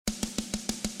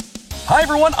Hi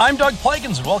everyone, I'm Doug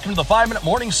Plagans and welcome to the 5-Minute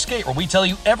Morning Skate, where we tell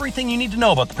you everything you need to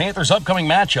know about the Panthers' upcoming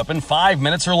matchup in 5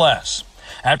 minutes or less.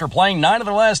 After playing 9 of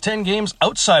their last 10 games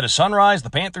outside of Sunrise, the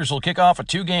Panthers will kick off a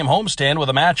 2-game homestand with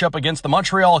a matchup against the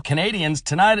Montreal Canadiens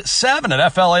tonight at 7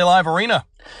 at FLA Live Arena.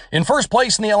 In first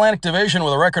place in the Atlantic Division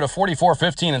with a record of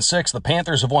 44-15-6, the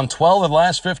Panthers have won 12 of the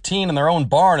last 15 in their own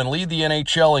barn and lead the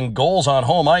NHL in goals on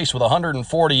home ice with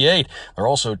 148. They're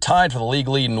also tied for the league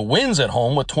lead in wins at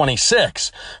home with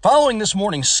 26. Following this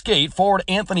morning's skate, forward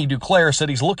Anthony Duclair said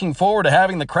he's looking forward to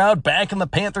having the crowd back in the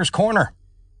Panthers' corner.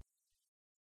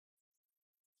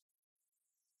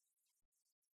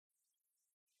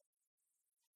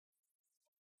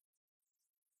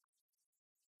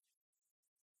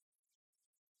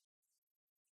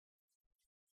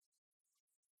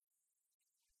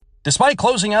 Despite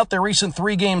closing out their recent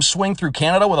 3-game swing through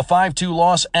Canada with a 5-2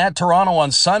 loss at Toronto on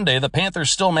Sunday, the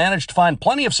Panthers still managed to find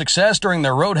plenty of success during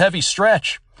their road-heavy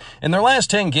stretch. In their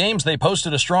last 10 games, they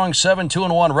posted a strong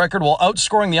 7-2-1 record while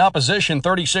outscoring the opposition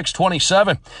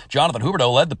 36-27. Jonathan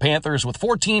Huberdeau led the Panthers with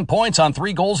 14 points on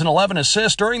 3 goals and 11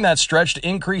 assists during that stretch to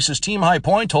increase his team-high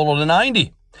point total to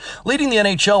 90. Leading the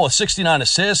NHL with 69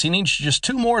 assists, he needs just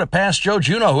 2 more to pass Joe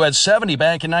Juneau, who had 70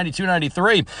 back in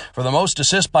 92-93, for the most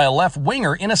assists by a left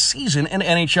winger in a season in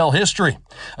NHL history.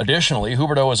 Additionally,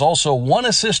 Huberdeau is also 1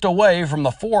 assist away from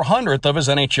the 400th of his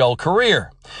NHL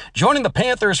career. Joining the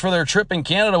Panthers for their trip in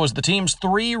Canada was the team's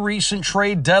 3 recent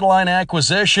trade deadline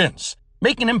acquisitions.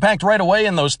 Making an impact right away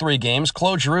in those 3 games,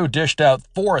 Claude Giroux dished out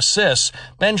 4 assists,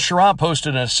 Ben Chiarot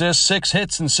posted an assist, 6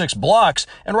 hits, and 6 blocks,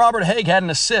 and Robert Hägg had an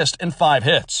assist and 5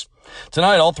 hits.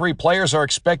 Tonight, all 3 players are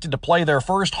expected to play their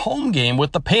first home game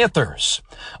with the Panthers.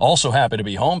 Also happy to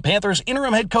be home, Panthers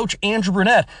interim head coach Andrew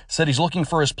Brunette said he's looking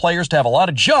for his players to have a lot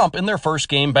of jump in their first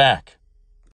game back.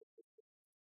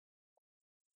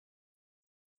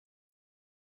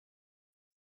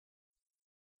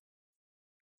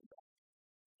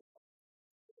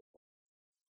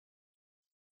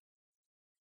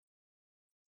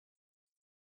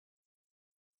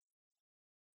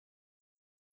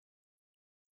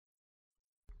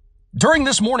 During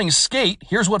this morning's skate,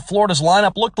 here's what Florida's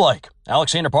lineup looked like.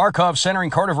 Alexander Barkov centering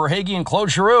Carter Verhaeghe and Claude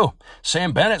Giroux.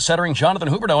 Sam Bennett centering Jonathan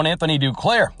Huberdeau and Anthony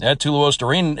Duclair. Ed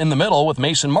Tulowo-Storeen in the middle with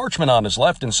Mason Marchment on his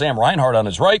left and Sam Reinhart on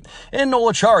his right. And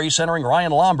Noel Acciari centering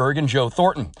Ryan Lomberg and Joe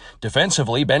Thornton.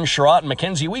 Defensively, Ben Chiarot and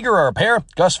Mackenzie Weegar are a pair.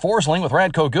 Gus Forsling with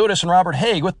Radko Gudas and Robert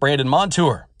Hägg with Brandon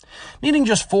Montour. Needing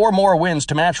just 4 more wins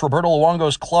to match Roberto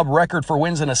Luongo's club record for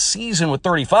wins in a season with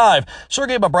 35,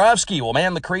 Sergei Bobrovsky will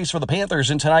man the crease for the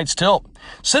Panthers in tonight's tilt.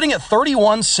 Sitting at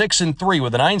 31-6-3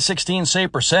 with a .916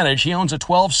 save percentage, he owns a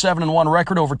 12-7-1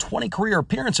 record over 20 career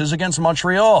appearances against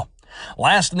Montreal.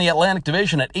 Last in the Atlantic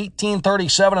Division at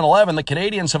 18-37-11, the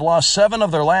Canadiens have lost 7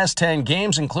 of their last 10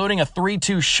 games, including a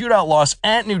 3-2 shootout loss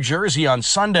at New Jersey on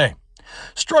Sunday.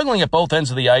 Struggling at both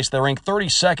ends of the ice, they rank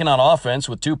 32nd on offense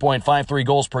with 2.53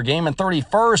 goals per game and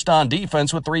 31st on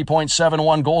defense with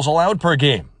 3.71 goals allowed per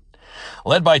game.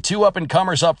 Led by 2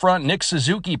 up-and-comers up front, Nick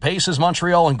Suzuki paces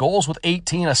Montreal in goals with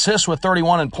 18, assists with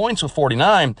 31, and points with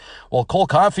 49, while Cole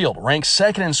Caulfield ranks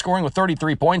 2nd in scoring with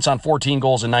 33 points on 14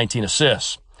 goals and 19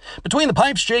 assists. Between the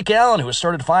pipes, Jake Allen, who has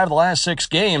started 5 of the last 6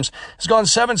 games, has gone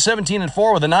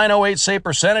 7-17-4 with a .908 save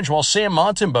percentage, while Sam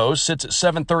Montembeault sits at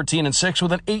 7-13-6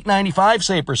 with an .895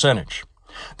 save percentage.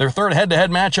 Their third head-to-head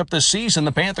matchup this season,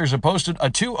 the Panthers have posted a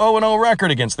 2-0-0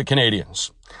 record against the Canadiens.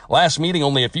 Last meeting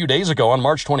only a few days ago on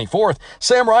March 24th,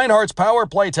 Sam Reinhart's power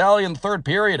play tally in the third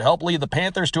period helped lead the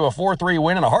Panthers to a 4-3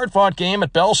 win in a hard-fought game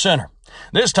at Bell Center.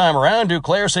 This time around,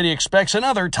 Duclair said he expects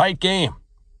another tight game.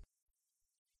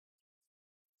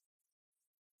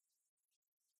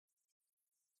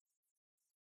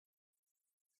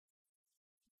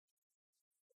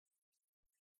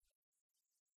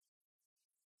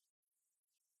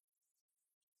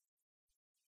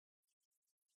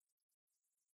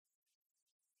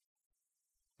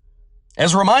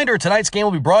 As a reminder, tonight's game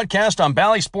will be broadcast on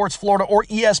Bally Sports Florida or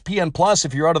ESPN Plus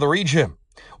if you're out of the region.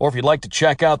 Or if you'd like to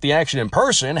check out the action in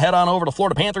person, head on over to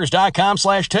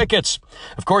floridapanthers.com/tickets.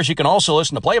 Of course, you can also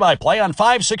listen to play-by-play on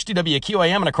 560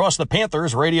 WQAM and across the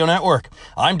Panthers radio network.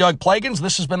 I'm Doug Plagans.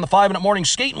 This has been the 5-Minute Morning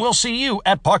Skate, and we'll see you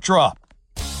at Puck Drop.